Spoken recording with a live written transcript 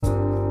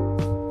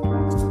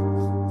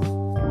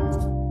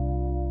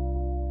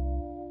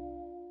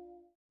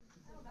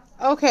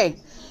Okay,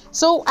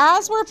 so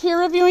as we're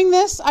peer reviewing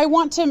this, I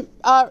want to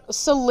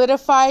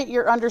solidify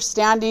your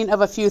understanding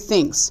of a few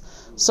things.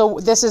 So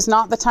this is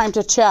not the time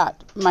to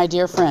chat, my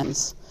dear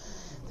friends.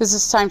 This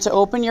is time to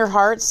open your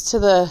hearts to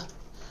the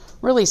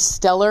really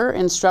stellar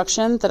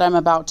instruction that I'm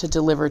about to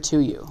deliver to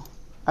you.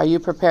 Are you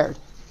prepared?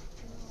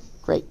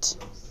 Great.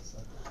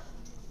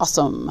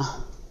 Awesome.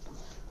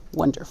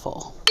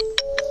 Wonderful.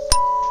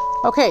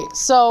 Okay,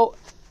 so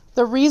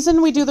the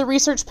reason we do the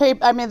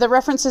the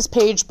references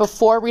page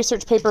before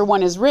research paper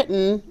 1 is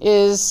written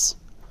is,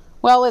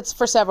 well, it's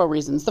for several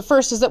reasons. The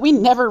first is that we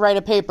never write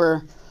a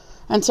paper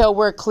until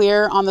we're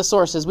clear on the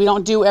sources. We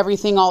don't do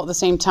everything all at the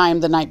same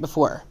time the night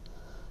before.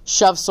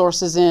 Shove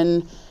sources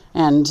in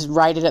and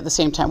write it at the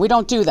same time. We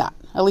don't do that,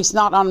 at least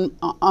not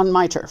on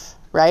my turf,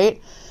 right?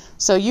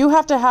 So you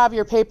have to have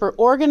your paper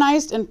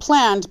organized and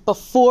planned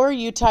before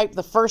you type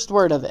the first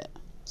word of it.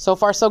 So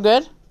far, so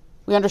good?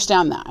 We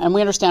understand that, and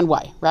we understand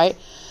why, right?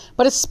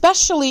 But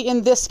especially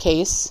in this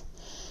case,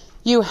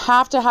 you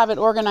have to have it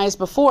organized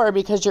before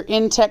because your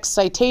in-text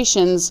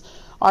citations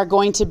are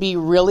going to be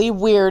really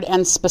weird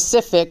and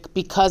specific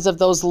because of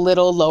those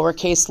little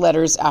lowercase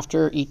letters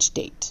after each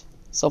date.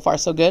 So far,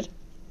 so good?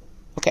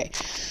 Okay.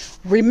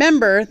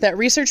 Remember that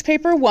research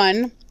paper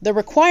 1, the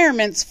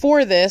requirements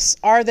for this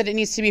are that it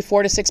needs to be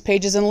 4 to 6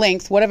 pages in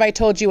length. What have I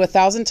told you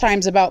 1,000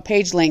 times about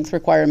page length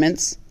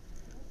requirements?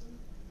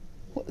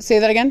 Say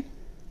that again?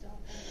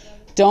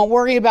 Don't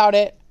worry about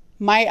it.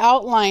 My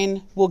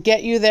outline will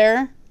get you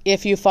there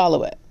if you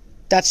follow it.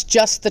 That's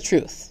just the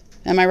truth.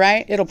 Am I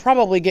right? It'll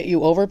probably get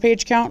you over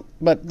page count,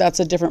 but that's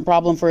a different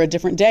problem for a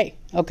different day,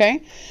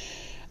 okay?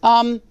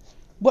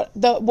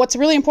 What's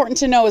really important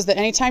to know is that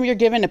anytime you're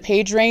given a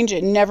page range,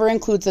 it never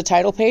includes the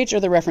title page or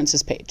the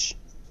references page.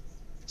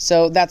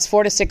 So that's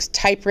 4 to 6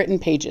 typewritten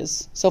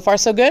pages. So far,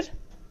 so good?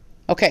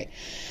 Okay.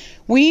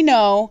 We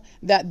know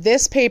that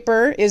this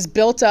paper is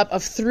built up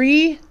of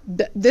 3,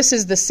 this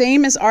is the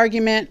same as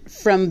argument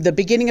from the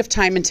beginning of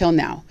time until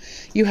now.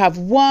 You have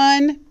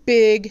one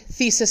big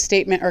thesis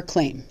statement or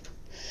claim.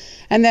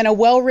 And then a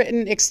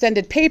well-written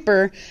extended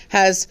paper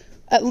has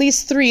at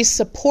least 3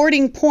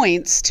 supporting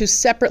points to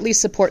separately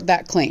support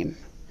that claim.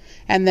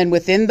 And then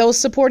within those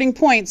supporting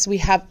points, we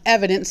have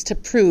evidence to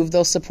prove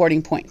those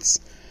supporting points.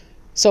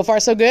 So far,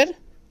 so good?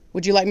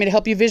 Would you like me to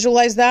help you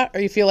visualize that,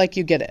 or you feel like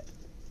you get it?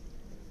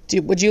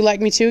 Would you like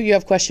me to? You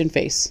have question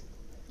face.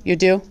 You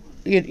do?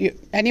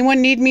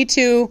 Anyone need me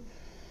to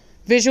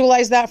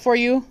visualize that for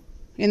you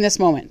in this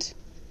moment?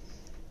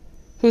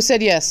 Who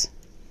said yes?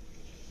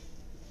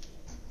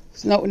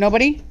 No,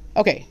 nobody?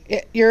 Okay,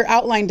 your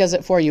outline does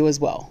it for you as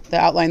well. The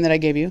outline that I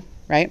gave you,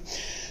 right?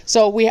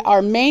 So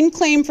our main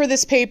claim for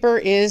this paper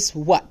is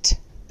what?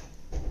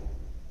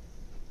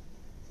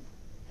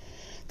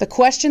 The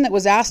question that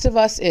was asked of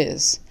us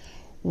is,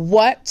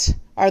 what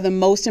are the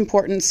most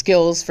important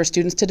skills for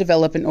students to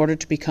develop in order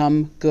to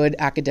become good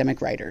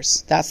academic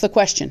writers? That's the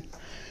question.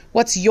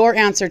 What's your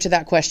answer to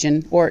that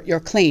question, or your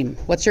claim?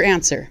 What's your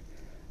answer?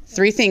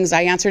 3 things.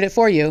 I answered it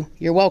for you.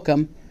 You're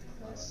welcome.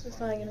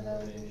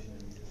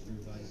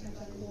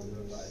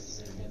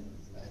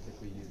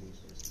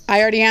 I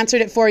already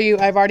answered it for you.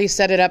 I've already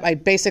set it up.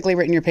 I've basically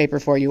written your paper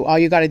for you. All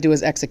you got to do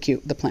is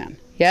execute the plan.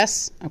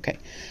 Yes? Okay.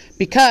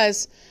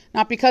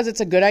 Not because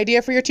it's a good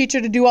idea for your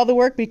teacher to do all the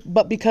work,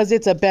 but because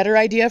it's a better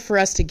idea for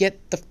us to get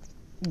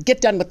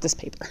done with this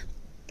paper.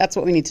 That's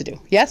what we need to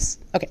do. Yes?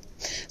 Okay.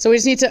 So we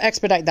just need to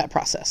expedite that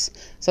process.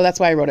 So that's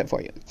why I wrote it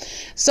for you.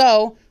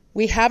 So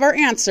we have our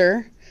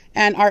answer,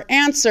 and our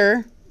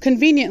answer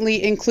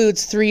conveniently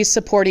includes 3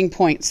 supporting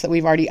points that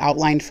we've already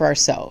outlined for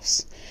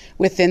ourselves.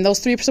 Within those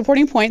 3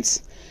 supporting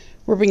points,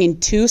 we're bringing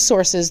 2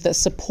 sources that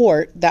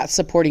support that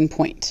supporting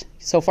point.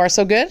 So far,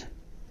 so good?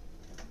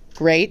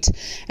 Great.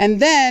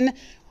 And then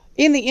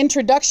in the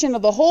introduction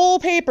of the whole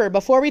paper,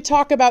 before we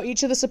talk about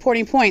each of the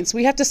supporting points,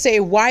 we have to say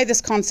why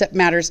this concept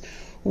matters.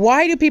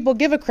 Why do people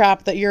give a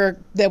crap that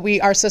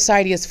our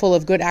society is full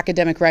of good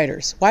academic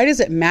writers? Why does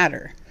it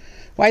matter?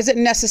 Why is it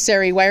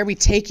necessary? Why are we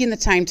taking the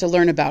time to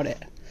learn about it?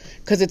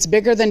 Because it's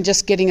bigger than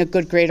just getting a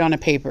good grade on a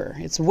paper.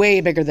 It's way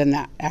bigger than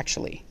that,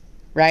 actually,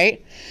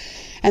 right?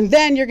 And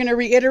then you're going to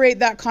reiterate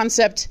that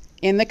concept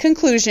in the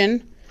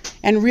conclusion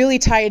and really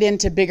tie it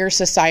into bigger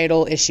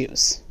societal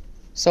issues.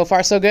 So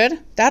far, so good?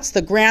 That's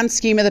the grand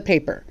scheme of the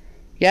paper.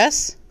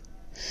 Yes?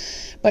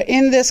 But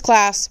in this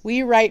class,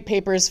 we write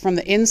papers from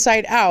the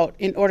inside out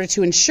in order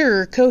to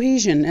ensure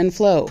cohesion and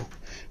flow,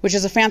 which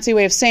is a fancy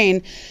way of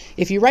saying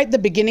if you write the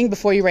beginning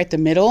before you write the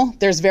middle,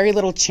 there's very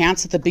little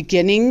chance at the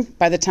beginning,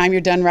 by the time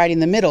you're done writing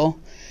the middle,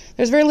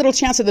 there's very little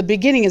chance that the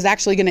beginning is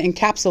actually going to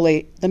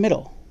encapsulate the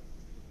middle,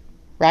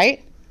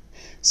 right?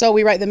 So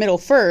we write the middle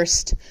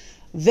first,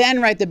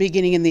 then write the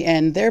beginning and the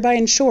end, thereby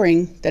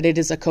ensuring that it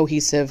is a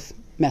cohesive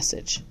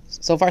message.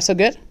 So far, so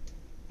good?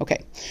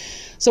 Okay.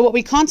 So what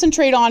we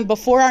concentrate on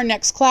before our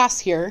next class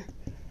here,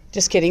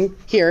 just kidding,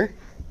 here,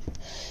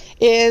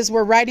 is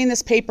we're writing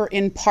this paper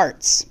in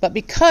parts. But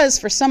because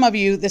for some of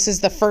you, this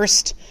is the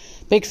first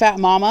Big Fat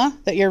Mama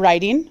that you're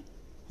writing,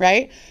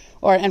 right?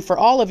 And for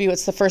all of you,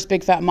 it's the first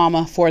Big Fat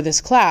Mama for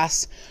this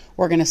class.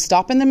 We're going to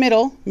stop in the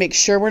middle, make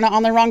sure we're not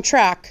on the wrong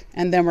track,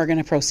 and then we're going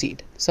to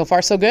proceed. So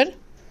far, so good?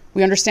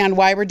 We understand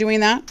why we're doing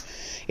that?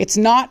 It's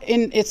not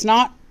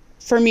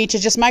for me to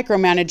just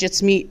micromanage.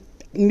 It's me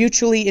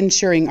mutually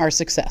ensuring our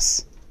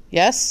success.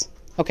 Yes?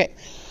 Okay.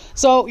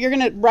 So you're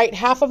going to write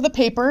half of the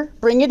paper,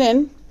 bring it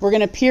in. We're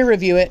going to peer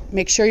review it,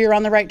 make sure you're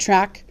on the right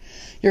track.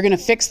 You're going to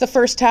fix the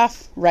first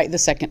half, write the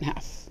second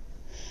half.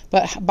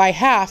 But by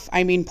half,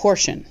 I mean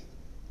portion,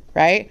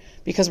 right?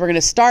 Because we're going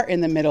to start in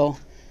the middle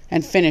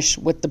and finish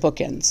with the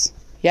bookends.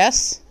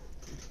 Yes?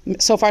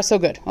 So far, so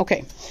good.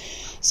 Okay.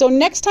 So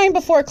next time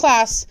before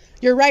class,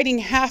 you're writing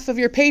half of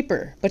your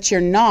paper, but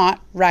you're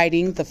not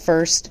writing the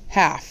first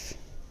half.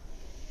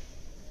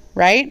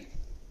 Right?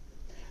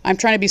 I'm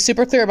trying to be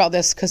super clear about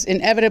this because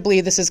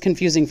inevitably this is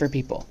confusing for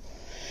people.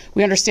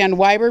 We understand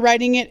why we're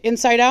writing it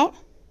inside out?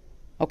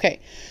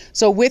 Okay.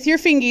 So with your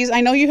fingies,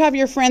 I know you have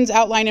your friend's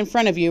outline in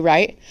front of you,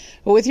 right?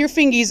 But with your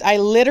fingies, I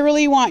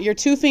literally want your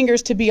two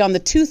fingers to be on the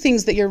two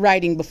things that you're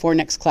writing before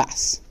next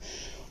class.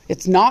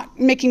 It's not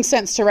making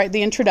sense to write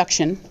the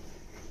introduction,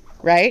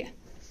 right?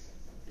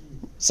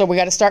 So we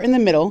got to start in the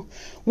middle.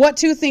 What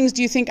two things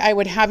do you think I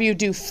would have you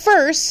do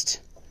first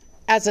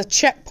as a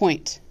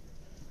checkpoint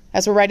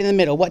as we're writing in the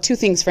middle? What two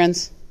things,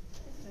 friends?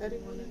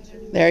 Heading 1 and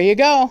 2. There you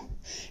go.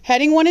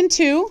 Heading 1 and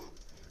 2.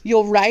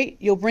 You'll write,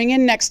 you'll bring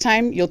in next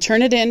time, you'll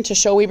turn it in to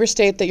show Weber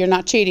State that you're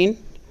not cheating,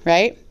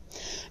 right?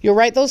 You'll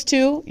write those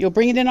two, you'll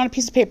bring it in on a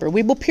piece of paper.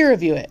 We will peer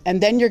review it,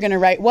 and then you're going to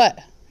write what?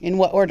 In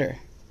what order?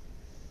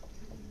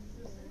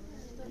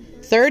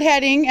 Third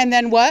heading, and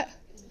then what?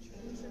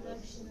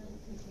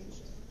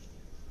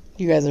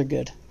 You guys are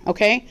good,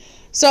 okay?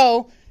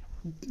 So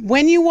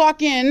when you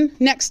walk in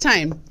next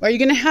time, are you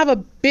going to have a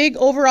big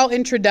overall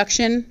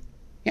introduction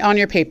on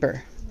your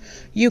paper?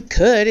 You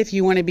could if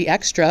you want to be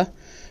extra.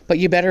 But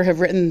you better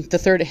have written the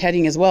third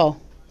heading as well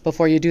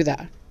before you do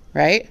that,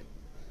 right?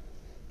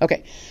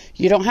 Okay,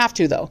 you don't have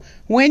to though.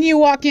 When you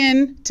walk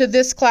in to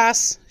this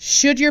class,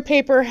 should your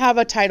paper have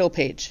a title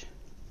page?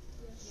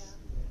 Yes.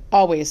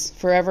 Always,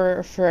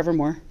 forever,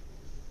 forevermore,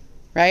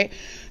 right?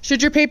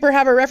 Should your paper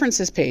have a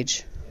references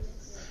page?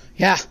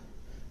 Yes. Yeah,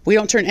 we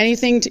don't turn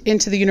anything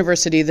into the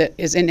university that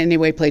is in any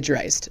way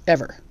plagiarized,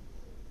 ever,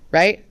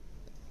 right?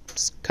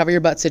 Just cover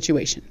your butt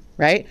situation,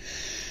 right?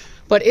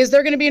 But is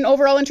there going to be an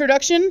overall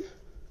introduction?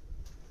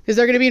 Is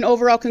there going to be an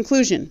overall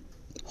conclusion?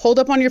 Hold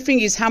up on your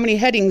fingies how many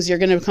headings you're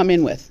going to come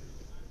in with.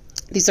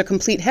 These are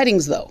complete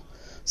headings, though.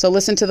 So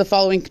listen to the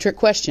following trick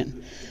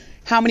question.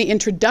 How many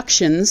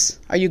introductions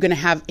are you going to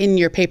have in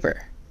your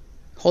paper?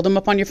 Hold them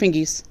up on your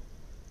fingies.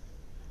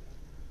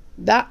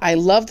 I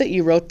love that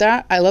you wrote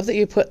that. I love that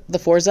you put the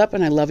 4s up,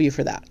 and I love you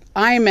for that.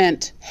 I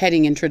meant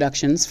heading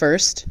introductions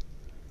first.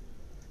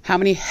 How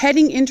many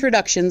heading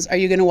introductions are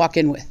you going to walk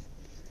in with?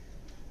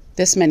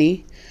 This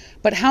many.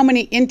 But how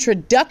many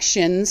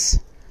introductions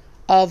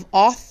of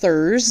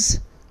authors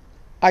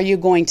are you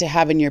going to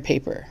have in your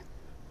paper?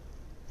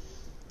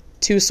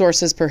 2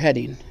 sources per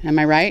heading. Am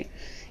I right?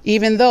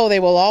 Even though they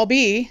will all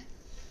be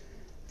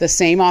the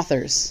same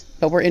authors,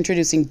 but we're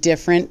introducing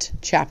different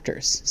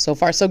chapters. So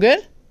far, so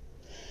good?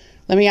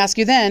 Let me ask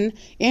you then,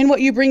 in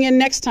what you bring in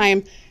next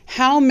time,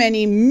 how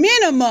many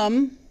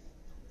minimum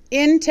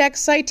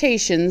in-text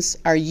citations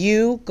are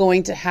you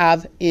going to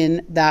have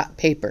in that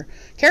paper?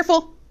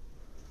 Careful.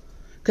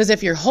 Because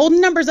if you're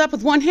holding numbers up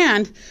with one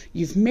hand,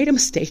 you've made a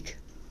mistake.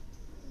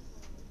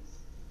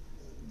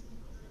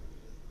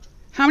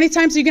 How many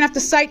times are you going to have to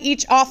cite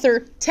each author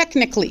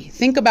technically?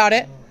 Think about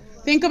it.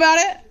 Think about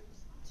it.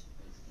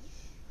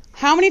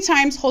 How many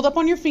times, hold up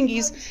on your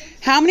fingies,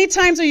 how many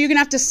times are you going to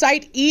have to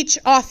cite each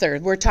author?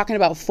 We're talking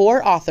about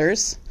 4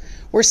 authors.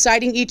 We're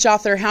citing each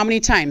author how many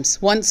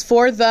times? Once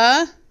for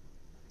the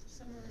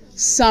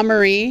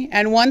summary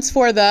and once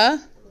for the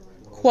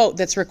quote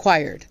that's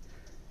required.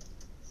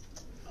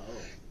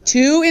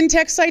 2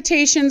 in-text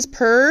citations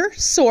per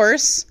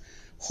source.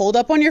 Hold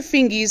up on your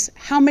fingies.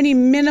 How many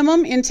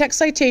minimum in-text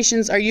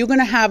citations are you going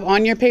to have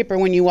on your paper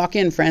when you walk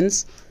in,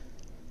 friends?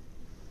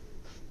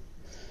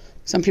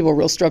 Some people are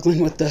real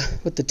struggling with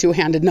the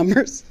two-handed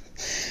numbers.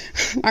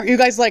 Aren't you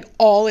guys like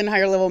all in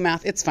higher level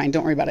math? It's fine.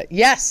 Don't worry about it.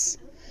 Yes.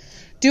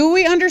 Do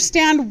we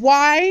understand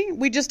why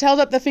we just held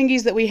up the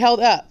fingies that we held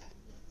up?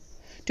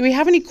 Do we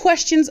have any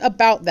questions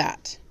about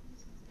that?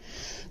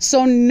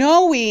 So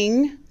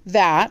knowing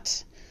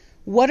that,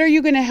 what are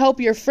you going to help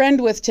your friend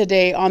with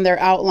today on their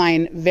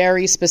outline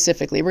very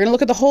specifically? We're going to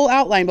look at the whole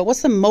outline, but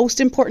what's the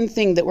most important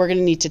thing that we're going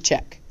to need to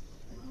check?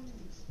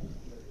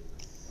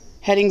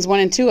 Headings 1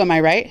 and 2, am I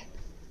right?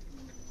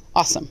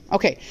 Awesome.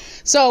 Okay.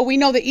 So we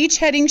know that each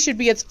heading should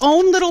be its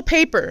own little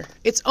paper.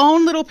 Its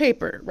own little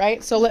paper,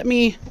 right? So let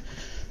me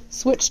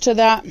switch to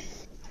that.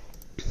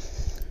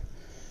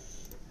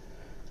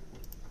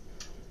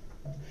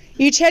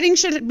 Each heading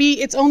should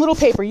be its own little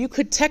paper. You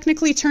could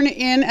technically turn it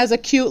in as a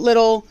cute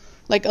little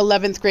like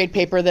 11th grade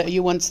paper that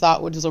you once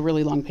thought was a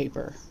really long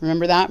paper.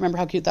 Remember that? Remember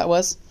how cute that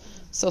was?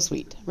 So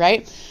sweet,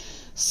 right?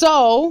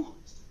 So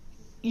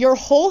your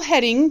whole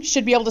heading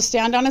should be able to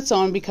stand on its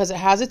own because it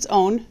has its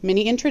own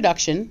mini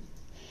introduction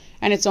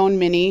and its own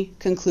mini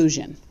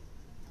conclusion,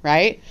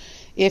 right?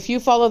 If you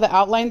follow the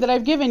outline that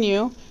I've given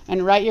you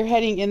and write your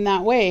heading in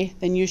that way,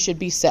 then you should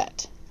be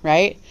set,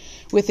 right?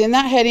 Within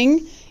that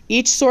heading,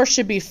 each source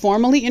should be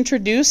formally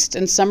introduced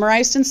and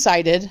summarized and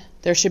cited.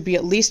 There should be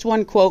at least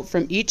one quote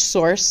from each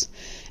source.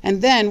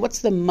 And then what's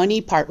the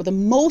money part? Well, the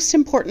most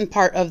important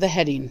part of the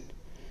heading.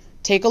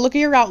 Take a look at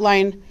your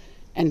outline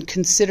and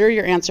consider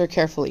your answer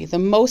carefully. The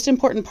most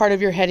important part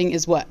of your heading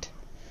is what?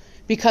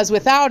 Because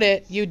without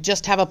it, you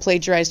just have a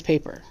plagiarized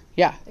paper.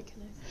 Yeah.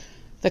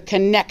 The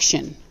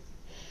connection.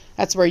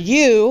 That's where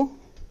you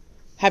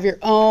have your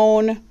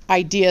own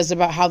ideas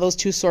about how those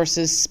two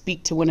sources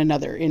speak to one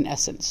another, in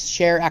essence.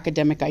 Share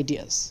academic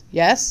ideas.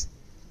 Yes?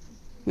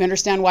 We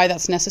understand why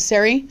that's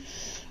necessary.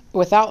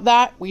 Without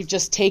that, we've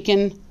just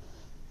taken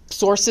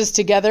sources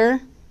together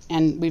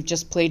and we've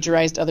just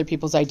plagiarized other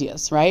people's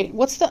ideas, right?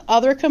 What's the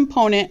other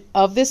component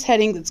of this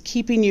heading that's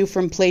keeping you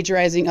from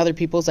plagiarizing other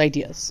people's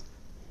ideas?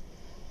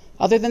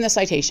 Other than the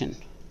citation.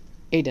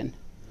 Aiden.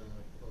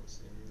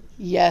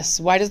 Yes.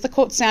 Why does the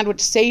quote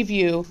sandwich save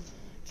you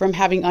from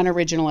having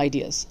unoriginal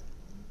ideas?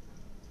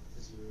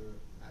 Because you're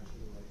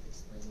actually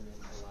explaining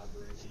and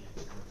elaborating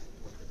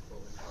what the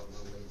quote and how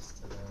it relates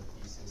to the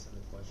thesis and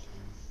the question.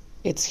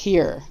 It's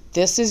here.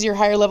 This is your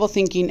higher level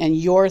thinking, and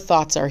your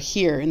thoughts are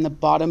here in the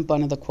bottom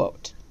bun of the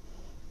quote,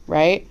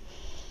 right?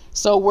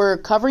 So we're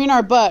covering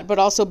our butt, but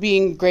also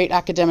being great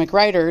academic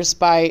writers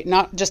by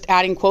not just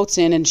adding quotes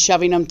in and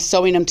shoving them,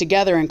 sewing them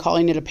together and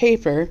calling it a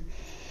paper.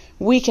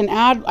 We can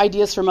add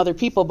ideas from other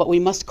people, but we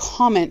must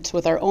comment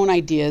with our own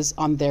ideas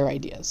on their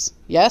ideas.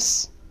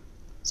 Yes?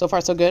 So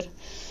far, so good?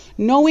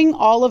 Knowing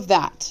all of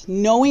that,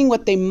 knowing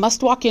what they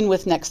must walk in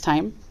with next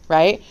time,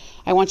 right?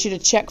 I want you to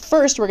check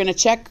first. We're going to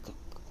check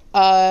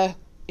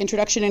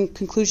introduction and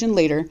conclusion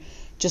later.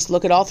 Just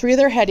look at all three of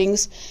their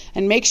headings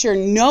and make sure,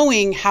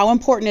 knowing how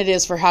important it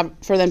is for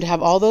them to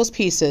have all those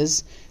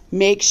pieces,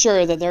 make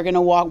sure that they're going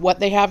to walk, what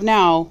they have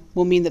now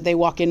will mean that they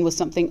walk in with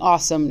something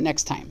awesome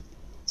next time.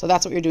 So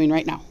that's what you're doing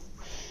right now.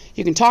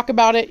 You can talk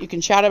about it. You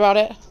can chat about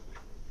it.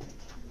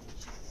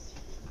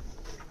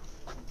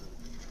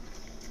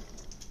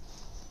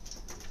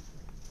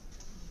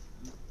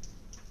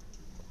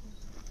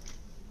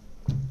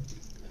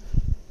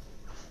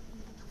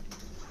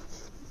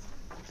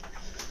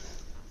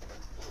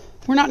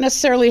 We're not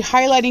necessarily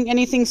highlighting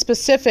anything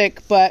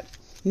specific, but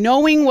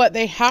knowing what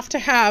they have to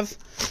have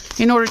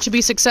in order to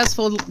be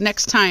successful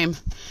next time.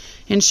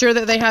 Ensure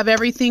that they have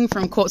everything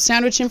from quote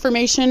sandwich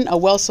information, a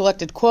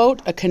well-selected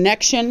quote, a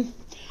connection,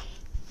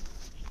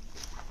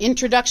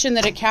 introduction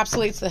that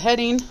encapsulates the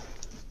heading,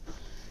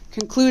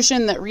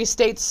 conclusion that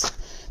restates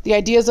the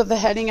ideas of the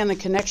heading and the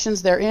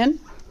connections therein.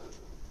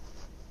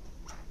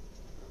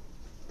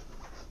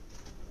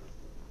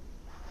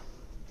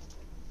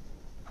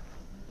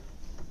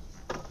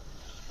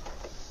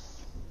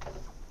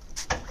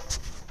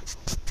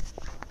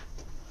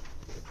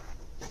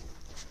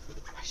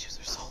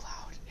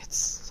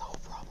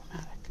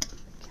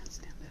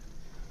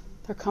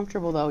 They're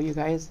comfortable though, you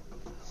guys.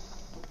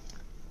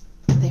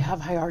 They have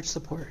high arch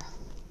support.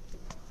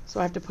 So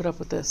I have to put up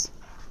with this.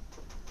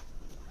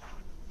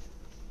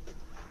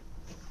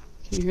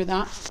 Can you hear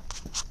that?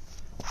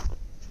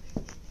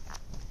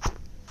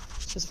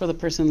 It's just for the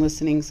person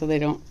listening so they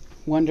don't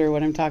wonder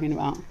what I'm talking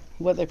about.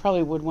 What they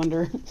probably would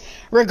wonder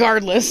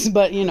regardless,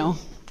 but you know.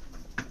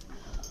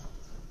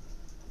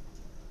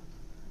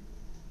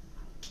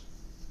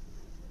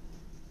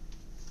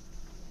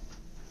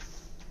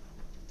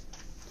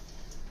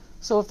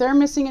 So if they're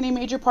missing any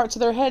major parts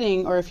of their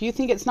heading, or if you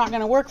think it's not going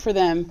to work for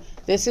them,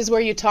 this is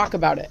where you talk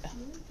about it.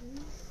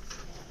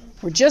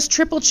 We're just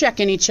triple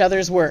checking each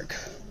other's work.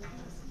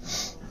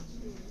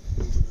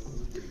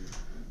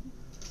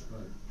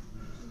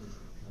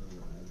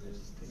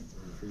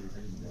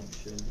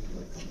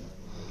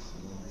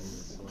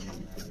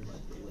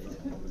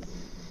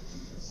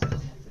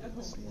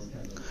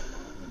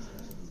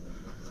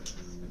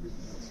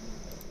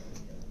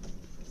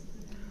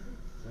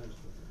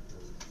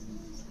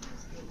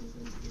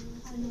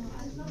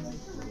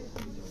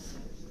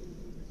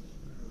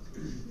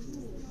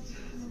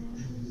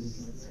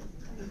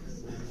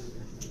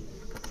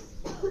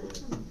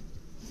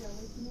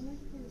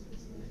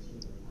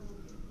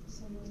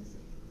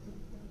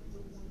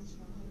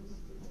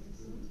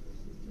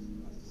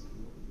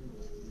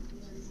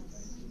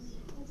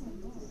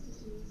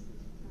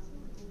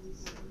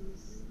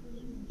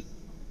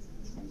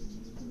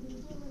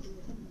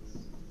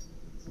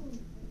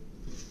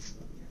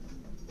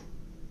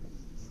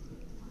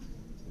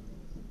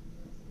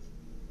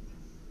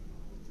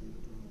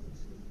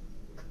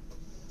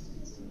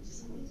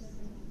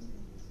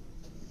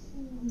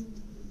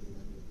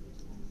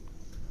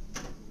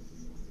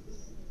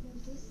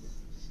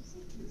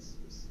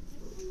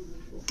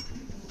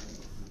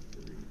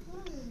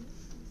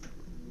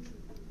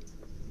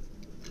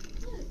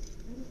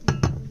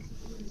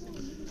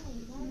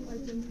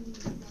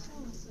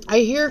 I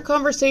hear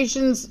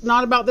conversations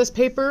not about this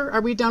paper.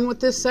 Are we done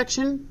with this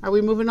section? Are we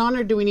moving on,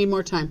 or do we need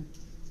more time?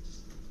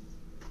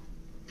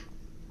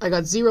 I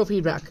got zero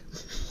feedback.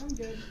 I'm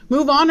good.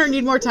 Move on or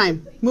need more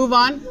time? Move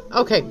on?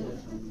 Okay.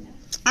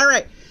 All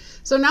right.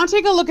 So now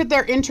take a look at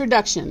their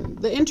introduction.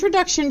 The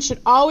introduction should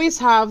always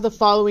have the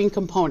following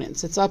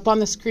components. It's up on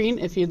the screen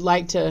if you'd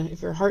like to,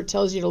 if your heart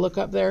tells you to look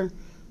up there,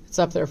 it's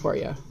up there for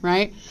you,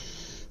 right?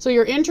 So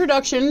your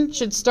introduction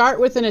should start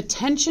with an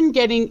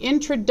attention-getting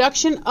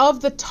introduction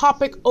of the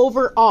topic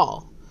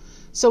overall.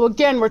 So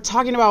again, we're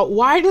talking about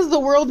why does the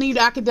world need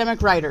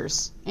academic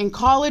writers in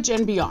college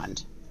and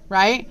beyond,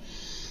 right?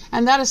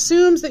 And that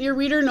assumes that your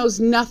reader knows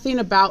nothing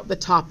about the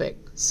topic.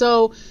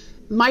 So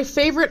my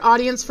favorite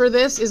audience for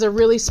this is a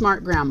really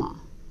smart grandma,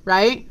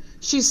 right?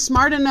 She's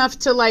smart enough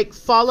to like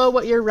follow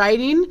what you're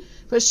writing,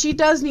 but she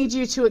does need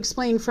you to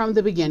explain from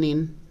the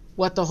beginning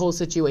what the whole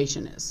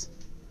situation is,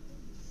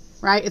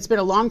 right? It's been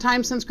a long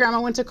time since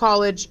grandma went to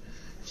college.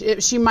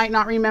 She might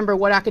not remember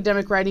what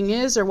academic writing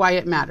is or why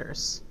it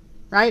matters,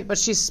 right? But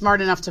she's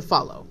smart enough to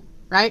follow,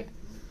 right?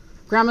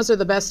 Grandmas are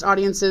the best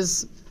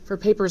audiences for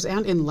papers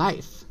and in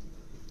life.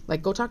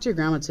 Like, go talk to your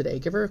grandma today.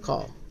 Give her a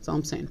call. That's all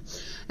I'm saying.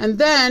 And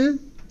then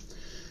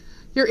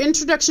your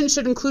introduction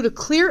should include a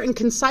clear and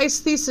concise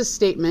thesis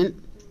statement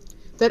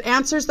that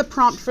answers the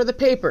prompt for the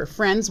paper.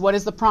 Friends, what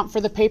is the prompt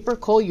for the paper?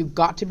 Cole, you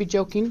got to be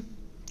joking.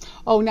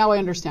 Oh, now I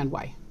understand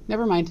why.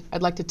 Never mind.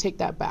 I'd like to take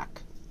that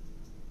back,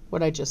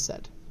 what I just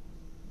said.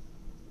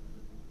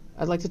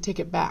 I'd like to take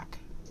it back.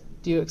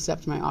 Do you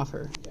accept my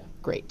offer? Yeah.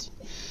 Great.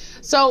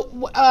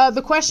 So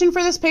the question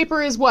for this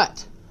paper is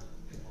what?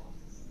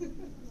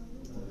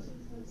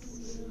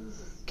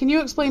 Can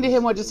you explain to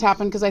him what just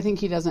happened? Because I think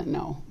he doesn't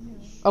know.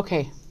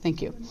 Okay,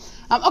 thank you.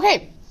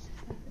 Okay,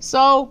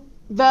 so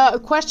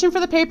the question for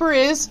the paper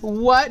is,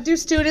 what do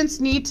students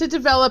need to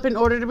develop in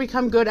order to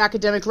become good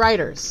academic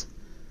writers?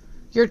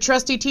 Your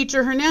trusty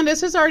teacher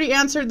Hernandez has already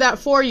answered that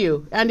for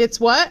you. And it's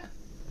what?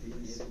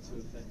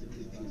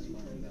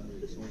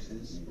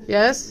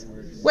 Yes?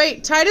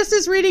 Wait, Titus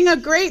is reading a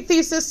great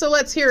thesis, so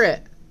let's hear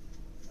it.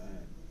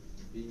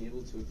 Being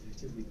able to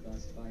effectively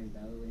classify and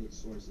validate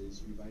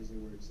sources, revise their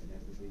works, and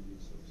ethically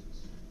use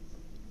sources.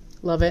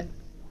 Love it.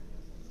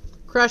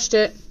 Crushed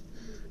it.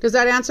 Does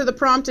that answer the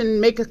prompt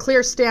and make a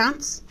clear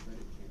stance?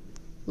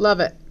 Love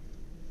it.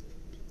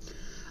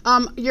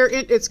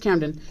 It's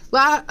Camden.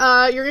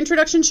 Your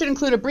introduction should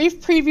include a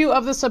brief preview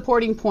of the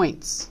supporting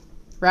points,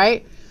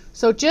 right?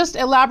 So just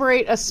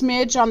elaborate a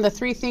smidge on the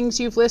 3 things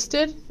you've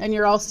listed, and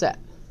you're all set.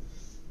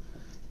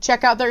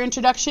 Check out their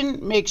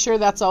introduction. Make sure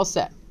that's all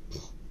set.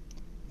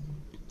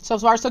 So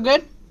far, so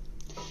good?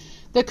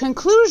 The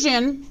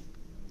conclusion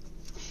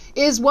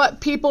is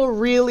what people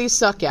really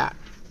suck at.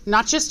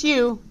 Not just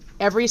you.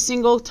 Every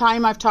single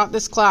time I've taught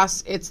this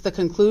class, it's the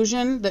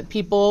conclusion that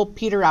people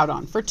peter out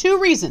on for 2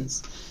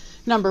 reasons.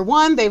 Number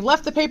 1, they've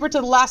left the paper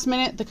to the last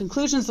minute. The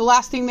conclusion's the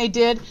last thing they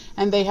did,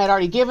 and they had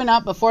already given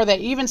up before they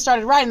even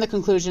started writing the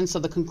conclusion, so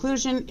the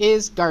conclusion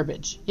is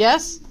garbage.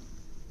 Yes?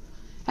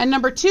 And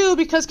number 2,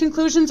 because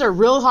conclusions are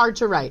real hard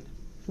to write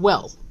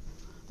well.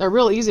 They're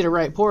real easy to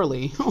write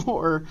poorly,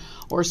 or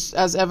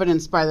as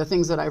evidenced by the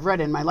things that I've read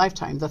in my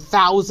lifetime, the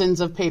thousands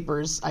of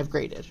papers I've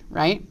graded,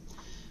 right?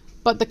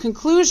 But the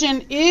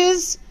conclusion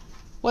is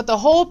what the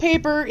whole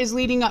paper is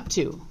leading up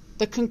to.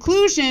 The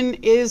conclusion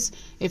is,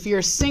 if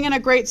you're singing a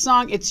great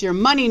song, it's your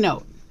money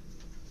note,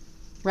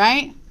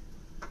 right?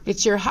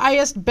 It's your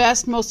highest,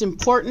 best, most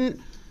important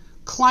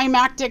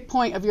climactic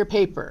point of your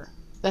paper.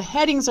 The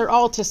headings are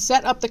all to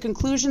set up the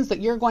conclusions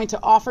that you're going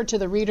to offer to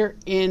the reader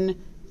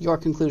in your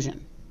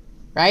conclusion,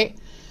 right?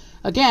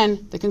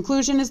 Again, the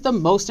conclusion is the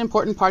most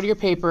important part of your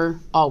paper,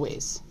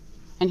 always.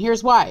 And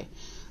here's why.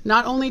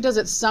 Not only does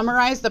it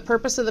summarize the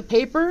purpose of the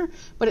paper,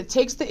 but it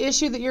takes the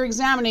issue that you're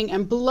examining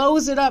and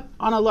blows it up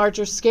on a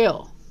larger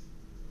scale.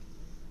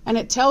 And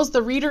it tells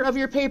the reader of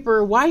your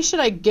paper, why should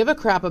I give a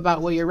crap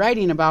about what you're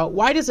writing about?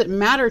 Why does it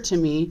matter to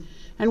me?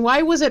 And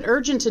why was it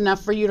urgent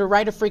enough for you to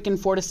write a freaking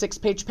 4 to 6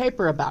 page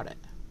paper about it?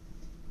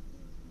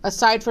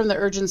 Aside from the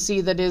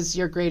urgency that is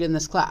your grade in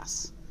this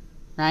class,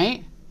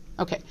 right?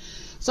 Okay.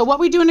 So what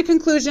we do in a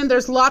conclusion,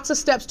 there's lots of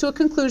steps to a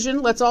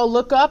conclusion. Let's all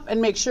look up and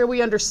make sure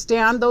we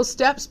understand those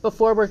steps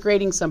before we're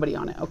grading somebody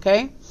on it,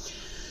 okay?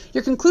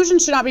 Your conclusion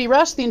should not be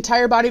rushed. The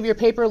entire body of your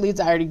paper leads,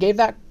 I already gave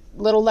that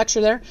little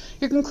lecture there.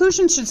 Your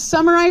conclusion should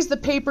summarize the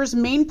paper's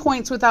main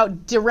points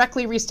without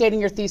directly restating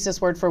your thesis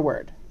word for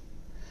word.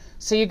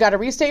 So you got to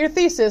restate your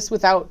thesis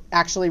without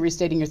actually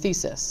restating your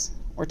thesis.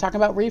 We're talking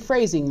about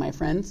rephrasing, my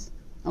friends,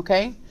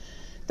 okay?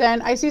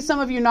 Then I see some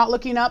of you not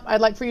looking up. I'd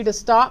like for you to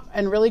stop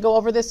and really go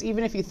over this,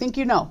 even if you think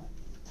you know.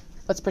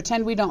 Let's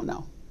pretend we don't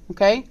know,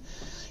 okay?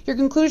 Your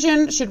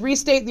conclusion should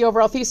restate the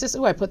overall thesis.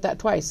 Oh, I put that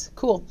twice.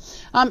 Cool.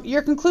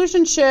 Your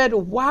conclusion should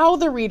wow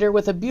the reader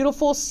with a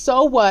beautiful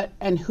so what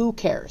and who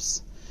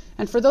cares.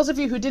 And for those of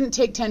you who didn't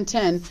take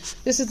 1010,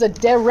 this is a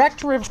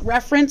direct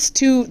reference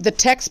to the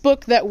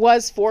textbook that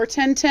was for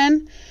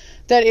 1010.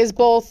 that is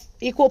both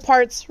equal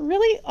parts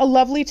really a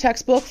lovely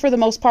textbook for the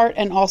most part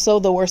and also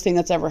the worst thing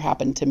that's ever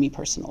happened to me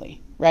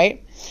personally,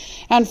 right?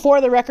 And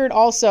for the record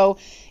also,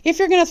 if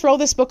you're going to throw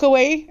this book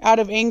away out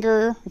of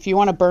anger, if you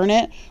want to burn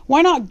it,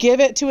 why not give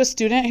it to a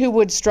student who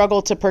would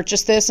struggle to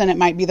purchase this, and it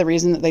might be the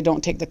reason that they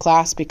don't take the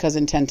class because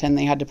in 1010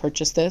 they had to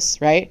purchase this,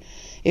 right?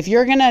 If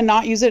you're going to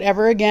not use it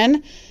ever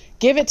again,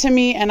 give it to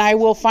me and I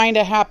will find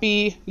a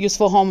happy,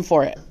 useful home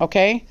for it,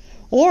 okay?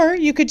 Or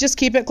you could just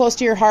keep it close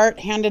to your heart,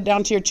 hand it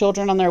down to your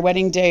children on their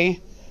wedding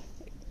day.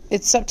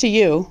 It's up to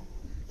you,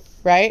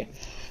 right?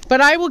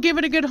 But I will give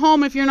it a good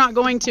home if you're not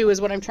going to, is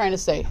what I'm trying to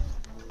say,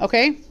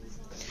 okay?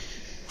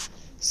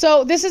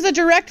 So this is a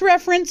direct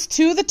reference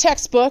to the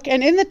textbook,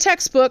 and in the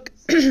textbook,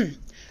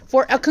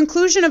 for a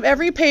conclusion of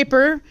every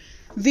paper,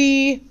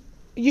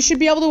 you should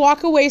be able to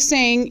walk away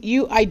saying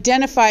you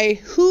identify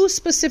who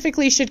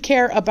specifically should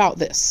care about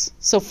this.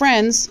 So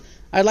friends,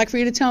 I'd like for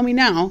you to tell me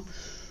now,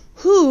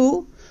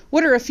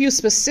 what are a few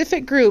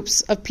specific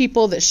groups of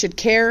people that should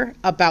care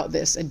about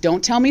this? And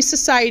don't tell me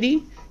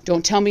society,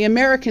 don't tell me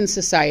American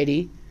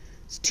society.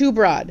 It's too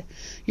broad.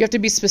 You have to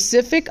be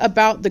specific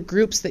about the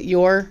groups that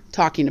you're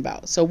talking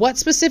about. So what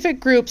specific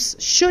groups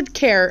should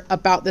care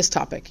about this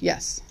topic?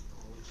 Yes.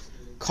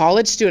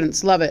 College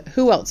students. Love it.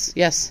 Who else?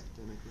 Yes.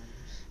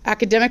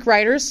 Academic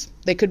writers.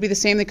 They could be the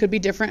same. They could be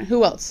different.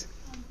 Who else?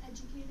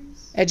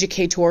 Educators.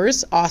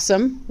 Educators.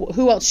 Awesome.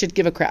 Who else should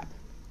give a crap?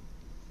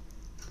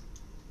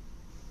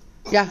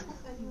 Yeah.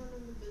 Anyone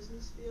in the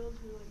business field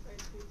who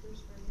writes papers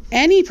for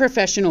Any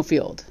professional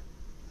field,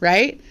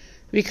 right?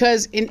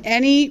 Because in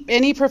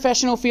any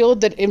professional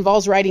field that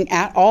involves writing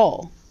at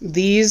all,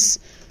 the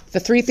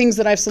three things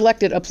that I've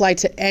selected apply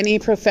to any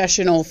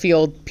professional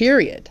field,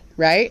 period,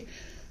 right?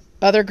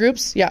 Other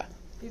groups, yeah.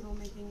 people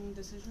making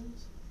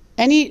decisions.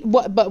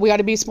 But we got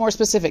to be more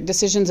specific.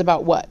 Decisions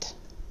about what?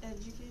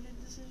 Educated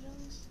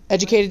decisions.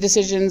 Educated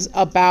decisions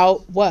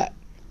about what?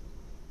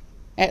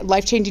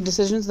 Life-changing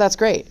decisions, that's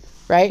great,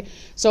 right?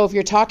 So if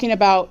you're talking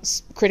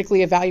about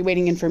critically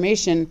evaluating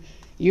information,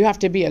 you have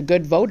to be a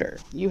good voter.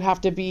 You have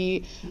to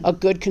be a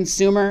good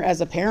consumer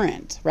as a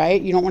parent,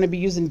 right? You don't want to be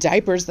using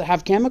diapers that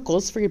have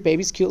chemicals for your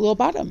baby's cute little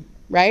bottom,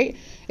 right?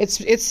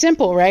 It's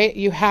simple, right?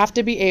 You have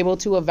to be able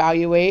to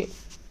evaluate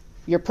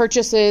your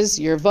purchases,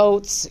 your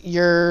votes,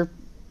 your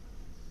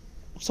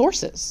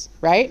sources,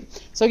 right?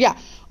 So yeah,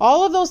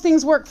 all of those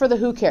things work for the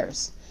who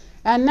cares.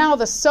 And now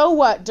the so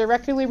what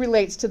directly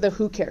relates to the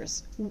who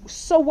cares.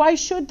 So why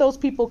should those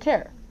people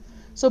care?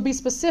 So be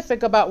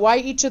specific about why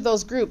each of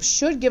those groups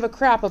should give a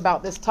crap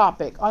about this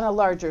topic on a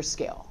larger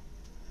scale.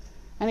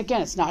 And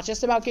again, it's not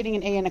just about getting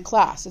an A in a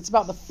class. It's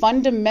about the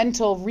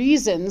fundamental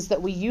reasons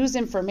that we use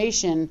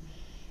information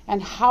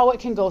and how it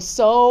can go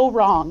so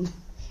wrong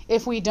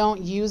if we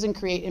don't use and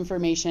create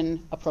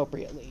information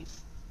appropriately.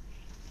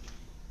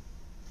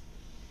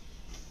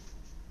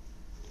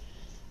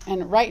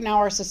 And right now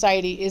our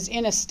society is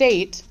in a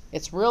state,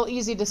 it's real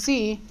easy to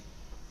see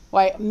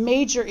why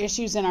major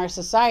issues in our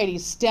society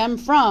stem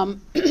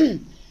from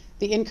the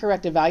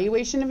incorrect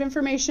evaluation of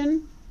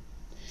information,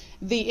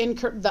 the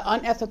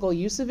unethical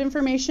use of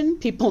information,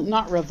 people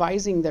not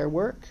revising their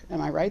work.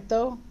 Am I right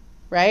though?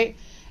 Right?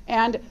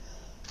 And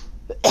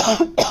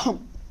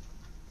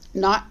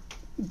not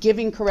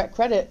giving correct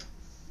credit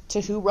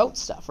to who wrote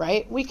stuff,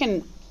 right? We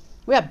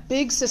have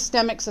big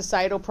systemic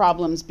societal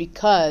problems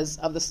because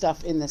of the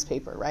stuff in this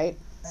paper, right?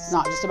 It's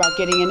not just about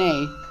getting an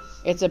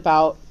A. It's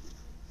about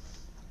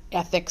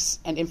ethics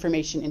and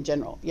information in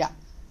general. Yeah.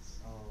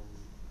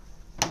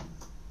 Like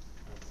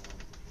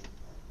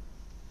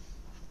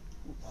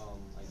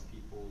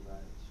people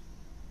that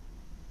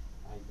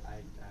I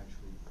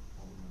actually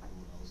don't remember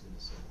what I was going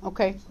to say.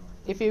 Okay. Sorry.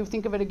 If you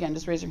think of it again,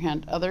 just raise your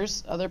hand.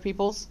 Other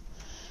people's?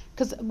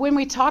 Because when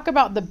we talk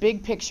about the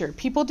big picture,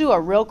 people do a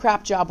real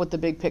crap job with the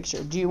big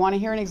picture. Do you want to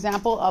hear an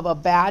example of a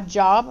bad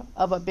job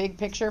of a big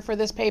picture for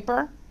this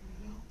paper?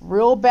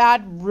 Real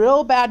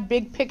bad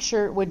big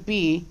picture would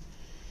be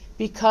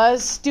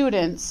because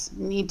students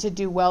need to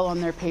do well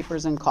on their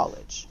papers in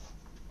college.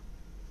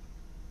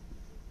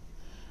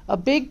 A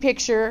big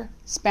picture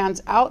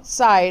spans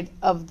outside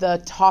of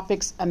the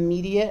topic's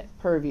immediate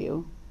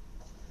purview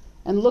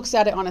and looks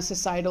at it on a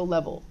societal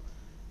level.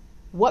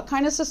 What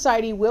kind of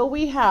society will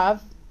we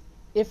have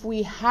if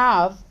we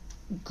have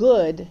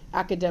good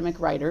academic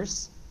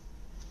writers?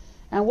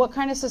 And what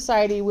kind of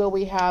society will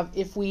we have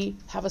if we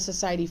have a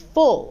society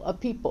full of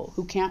people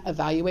who can't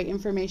evaluate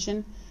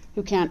information,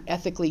 who can't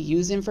ethically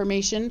use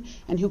information,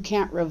 and who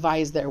can't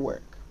revise their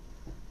work?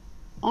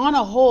 On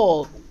a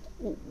whole,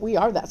 we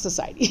are that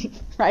society,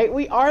 right?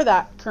 We are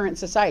that current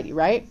society,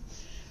 right?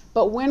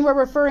 But when we're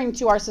referring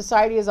to our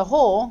society as a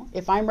whole,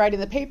 if I'm writing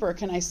the paper,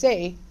 can I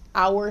say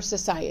our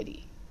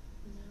society?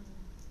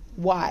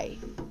 Why?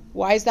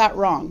 Why is that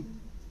wrong?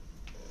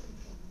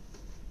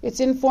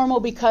 It's informal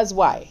because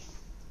why?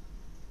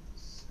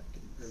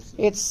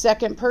 It's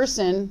second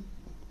person.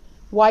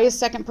 Why is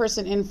second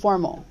person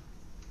informal?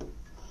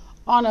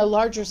 On a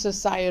larger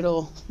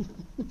societal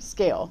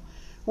scale.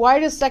 Why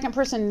does second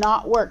person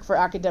not work for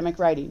academic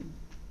writing?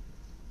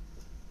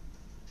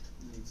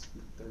 Needs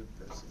the third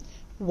person.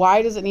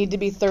 Why does it need to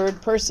be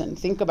third person?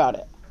 Think about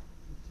it.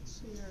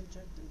 So you're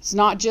objective. It's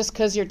not just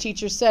because your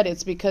teacher said it.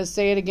 It's because,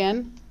 say it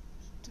again,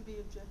 To be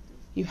objective.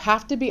 you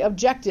have to be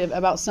objective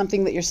about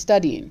something that you're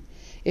studying.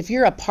 If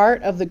you're a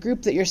part of the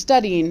group that you're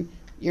studying,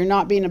 you're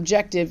not being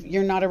objective,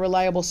 you're not a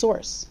reliable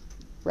source,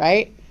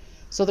 right?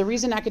 So the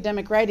reason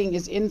academic writing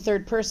is in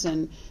third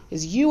person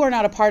is you are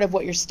not a part of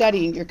what you're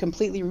studying, you're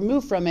completely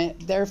removed from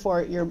it,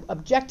 therefore you're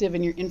objective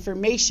and your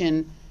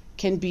information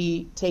can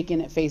be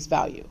taken at face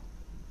value.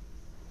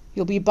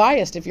 You'll be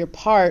biased if you're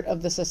part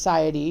of the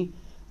society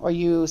or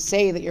you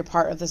say that you're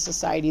part of the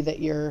society that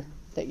you're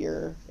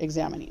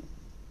examining,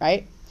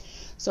 right?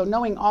 So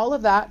knowing all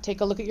of that,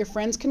 take a look at your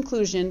friend's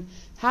conclusion.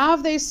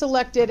 Have they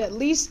selected at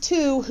least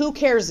 2 who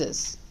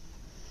careses?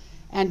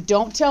 And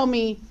don't tell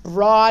me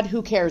broad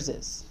who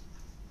careses.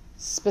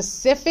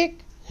 Specific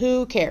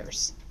who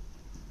cares.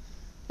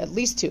 At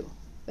least 2.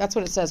 That's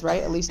what it says,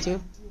 right? At least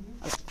 2?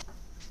 Okay.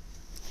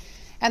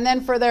 And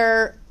then for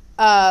their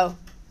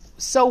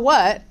so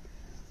what,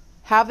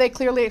 have they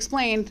clearly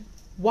explained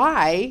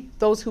why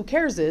those who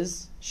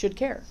careses should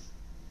care?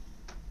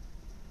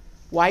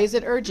 Why is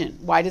it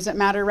urgent? Why does it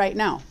matter right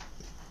now?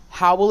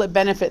 How will it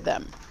benefit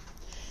them?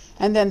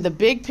 And then the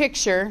big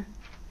picture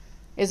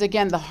is,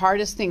 again, the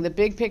hardest thing. The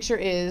big picture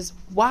is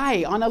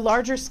why, on a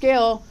larger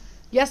scale,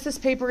 yes, this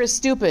paper is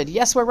stupid.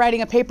 Yes, we're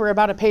writing a paper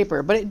about a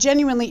paper, but it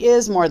genuinely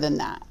is more than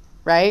that,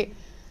 right?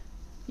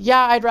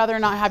 Yeah, I'd rather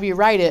not have you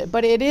write it,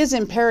 but it is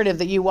imperative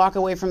that you walk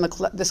away from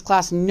this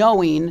class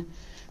knowing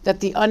that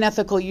the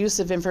unethical use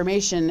of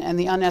information and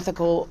the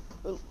unethical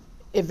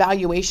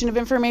evaluation of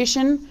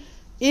information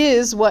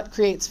is what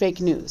creates fake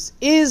news,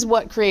 is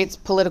what creates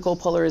political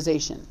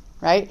polarization,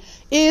 right?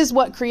 Is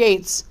what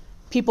creates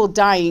people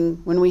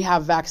dying when we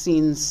have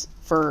vaccines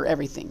for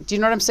everything. Do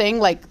you know what I'm saying?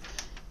 Like,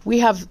 we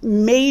have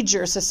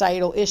major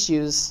societal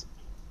issues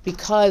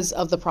because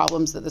of the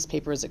problems that this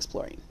paper is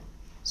exploring.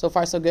 So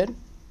far, so good?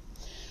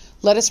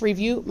 Let us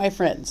review, my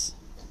friends.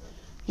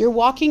 You're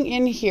walking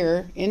in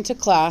here into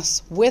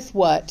class with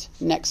what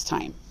next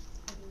time?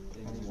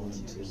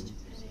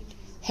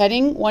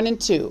 Heading 1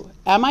 and 2.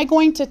 Am I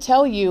going to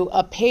tell you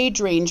a page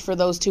range for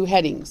those 2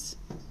 headings?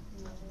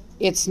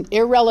 It's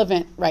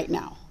irrelevant right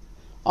now.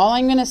 All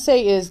I'm going to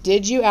say is,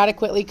 did you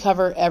adequately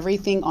cover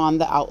everything on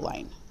the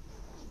outline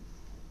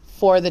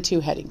for the 2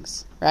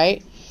 headings,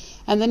 right?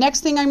 And the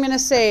next thing I'm going to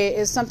say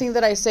is something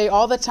that I say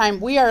all the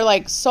time. We are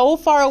like so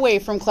far away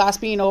from class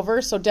being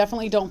over, so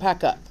definitely don't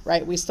pack up,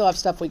 right? We still have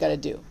stuff we got to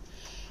do.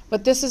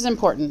 But this is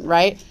important,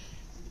 right?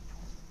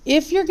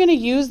 If you're going to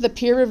use the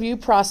peer review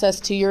process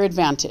to your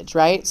advantage,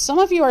 right? Some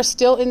of you are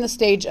still in the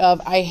stage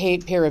of, I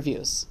hate peer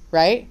reviews,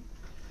 right?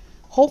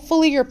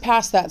 Hopefully you're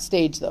past that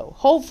stage though.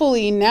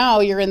 Hopefully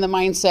now you're in the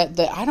mindset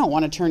that I don't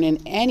want to turn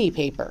in any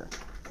paper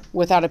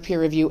without a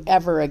peer review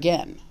ever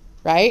again,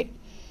 right?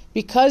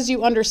 Because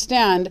you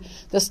understand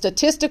the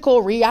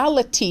statistical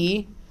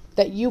reality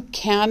that you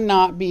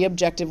cannot be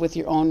objective with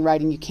your own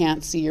writing. You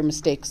can't see your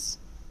mistakes,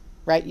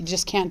 right? You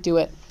just can't do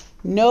it.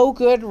 No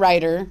good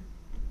writer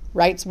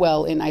writes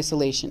well in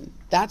isolation.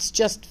 That's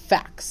just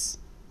facts,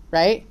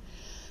 right?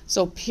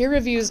 So peer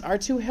reviews are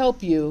to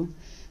help you,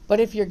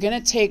 but if you're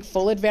going to take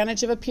full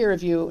advantage of a peer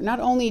review, not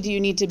only do you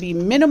need to be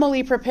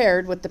minimally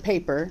prepared with the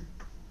paper,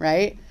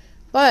 right?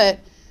 But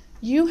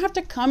you have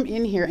to come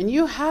in here and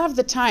you have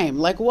the time.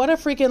 Like, what a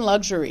freaking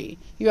luxury.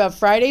 You have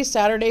Friday,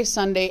 Saturday,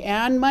 Sunday,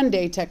 and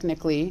Monday,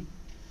 technically,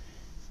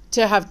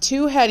 to have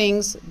 2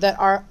 headings that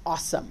are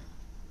awesome,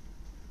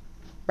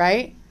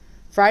 right?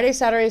 Friday,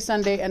 Saturday,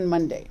 Sunday, and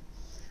Monday.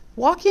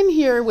 Walk in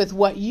here with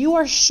what you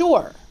are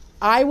sure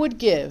I would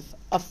give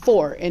a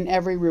 4 in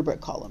every rubric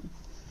column.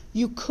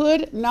 You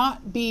could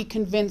not be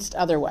convinced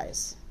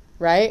otherwise,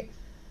 right?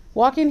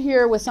 Walk in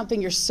here with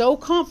something you're so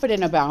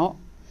confident about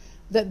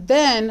that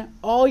then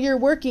all you're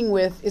working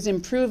with is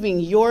improving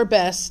your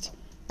best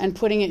and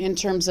putting it in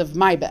terms of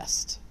my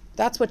best.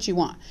 That's what you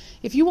want.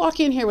 If you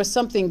walk in here with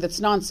something that's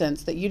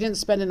nonsense, that you didn't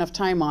spend enough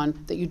time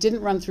on, that you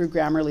didn't run through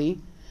Grammarly,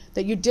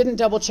 that you didn't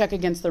double check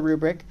against the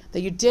rubric, that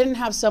you didn't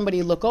have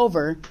somebody look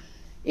over,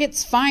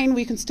 it's fine,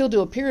 we can still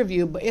do a peer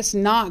review, but it's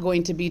not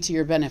going to be to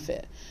your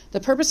benefit.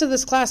 The purpose of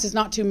this class is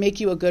not to make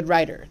you a good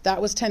writer.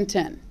 That was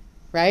 10-10,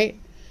 right?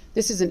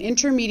 This is an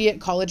intermediate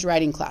college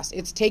writing class.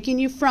 It's taking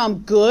you from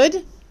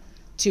good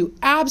to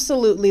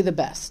absolutely the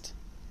best,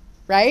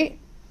 right?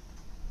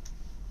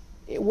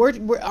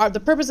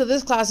 The purpose of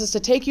this class is to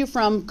take you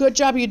from good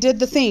job, you did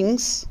the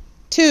things,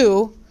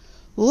 to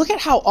look at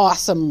how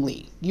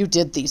awesomely you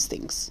did these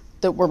things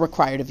that were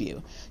required of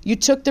you. You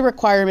took the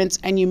requirements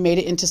and you made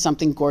it into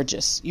something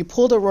gorgeous. You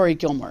pulled a Rory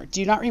Gilmore.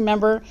 Do you not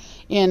remember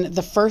in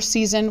the first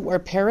season where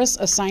Paris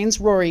assigns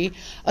Rory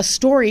a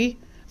story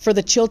for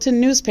the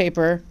Chilton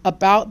newspaper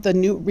about the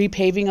new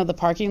repaving of the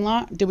parking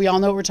lot? Do we all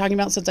know what we're talking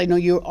about, since I know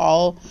you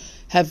all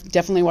have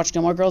definitely watched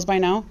Gilmore Girls by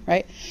now,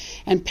 right?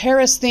 And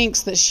Paris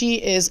thinks that she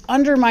is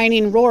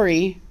undermining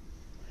Rory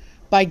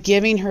by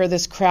giving her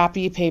this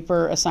crappy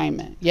paper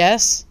assignment.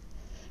 Yes?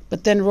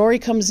 But then Rory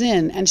comes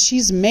in and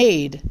she's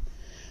made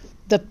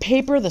the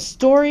paper, the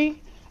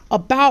story,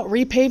 about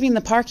repaving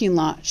the parking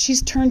lot.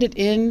 She's turned it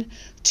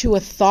into a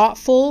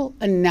thoughtful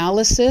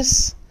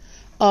analysis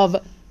of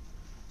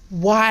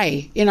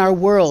why in our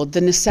world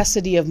the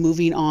necessity of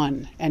moving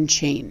on and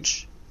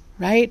change,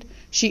 right?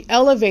 She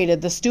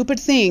elevated the stupid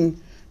thing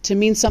to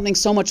mean something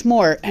so much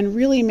more and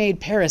really made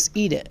Paris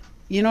eat it.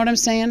 You know what I'm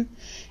saying?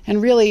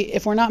 And really,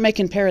 if we're not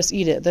making Paris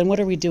eat it, then what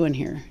are we doing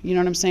here? You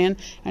know what I'm saying?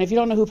 And if you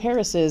don't know who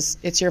Paris is,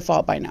 it's your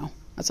fault by now.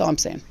 That's all I'm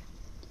saying.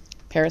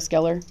 Paris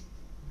Geller,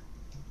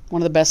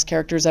 one of the best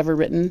characters ever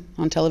written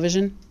on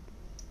television.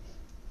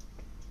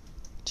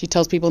 She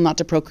tells people not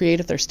to procreate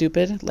if they're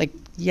stupid. Like,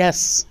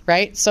 yes,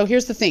 right? So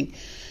here's the thing.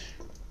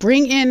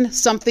 Bring in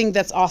something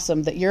that's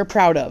awesome that you're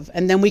proud of,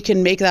 and then we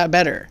can make that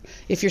better.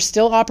 If you're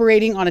still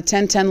operating on a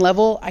 10-10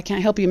 level, I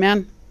can't help you,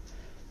 man.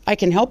 I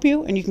can help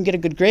you, and you can get a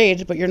good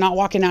grade, but you're not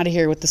walking out of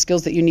here with the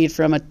skills that you need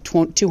from a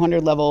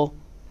 200 level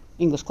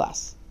English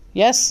class.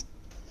 Yes?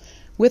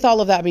 With all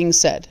of that being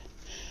said,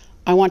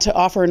 I want to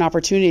offer an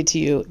opportunity to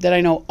you that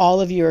I know all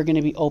of you are going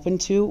to be open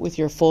to with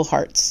your full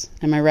hearts.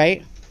 Am I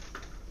right?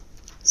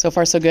 So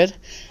far, so good.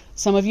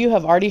 Some of you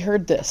have already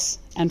heard this.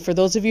 And for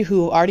those of you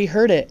who already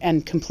heard it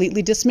and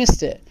completely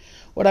dismissed it,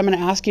 what I'm going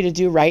to ask you to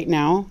do right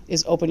now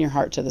is open your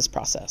heart to this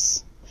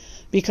process.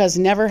 Because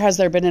never has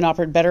there been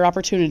a better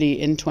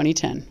opportunity in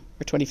 2010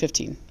 or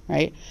 2015,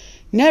 right?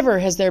 Never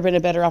has there been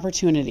a better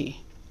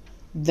opportunity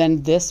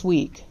than this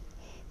week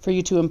for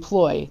you to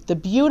employ the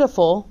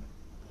beautiful,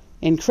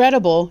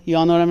 incredible, you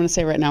all know what I'm going to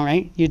say right now,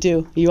 right? You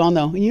do. You all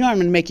know. You know I'm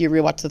going to make you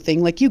rewatch the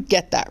thing. Like, you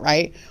get that,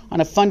 right?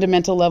 On a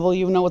fundamental level,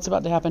 you know what's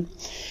about to happen.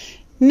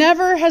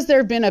 Never has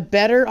there been a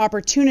better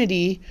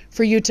opportunity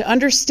for you to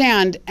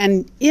understand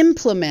and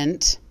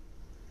implement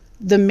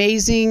the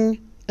amazing,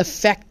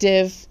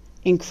 effective,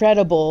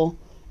 incredible,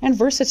 and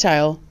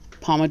versatile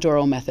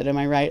Pomodoro method. Am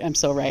I right? I'm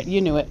so right. You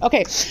knew it.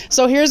 Okay,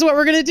 so here's what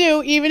we're going to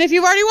do. Even if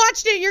you've already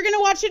watched it, you're going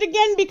to watch it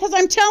again because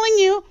I'm telling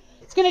you,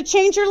 it's going to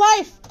change your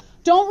life.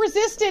 Don't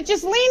resist it.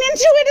 Just lean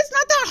into it. It's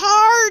not that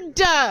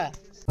hard.